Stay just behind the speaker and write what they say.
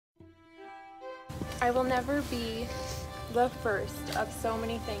I will never be the first of so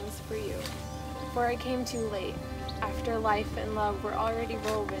many things for you, for I came too late, after life and love were already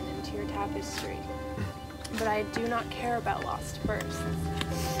woven into your tapestry. But I do not care about lost firsts.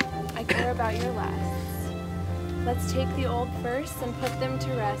 I care about your lasts. Let's take the old firsts and put them to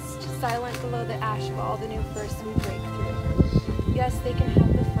rest, silent below the ash of all the new firsts we break through. Yes, they can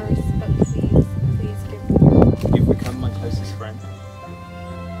have the first, but please, please give me your last. You've become my closest friend,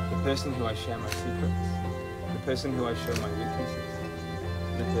 the person who I share my secrets, the person who I show my weaknesses,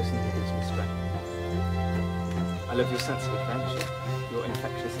 the person who gives me strength. I love your sense of adventure, your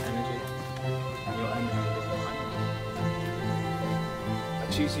infectious energy, and your unlimited kindness. I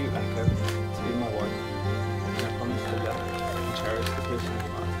choose you, Echo, to be my wife, and I promise to love and cherish the person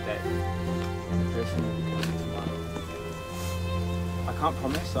you are today, and the person you become tomorrow. I can't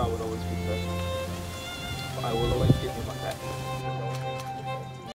promise I will always be perfect, but I will always give you my best.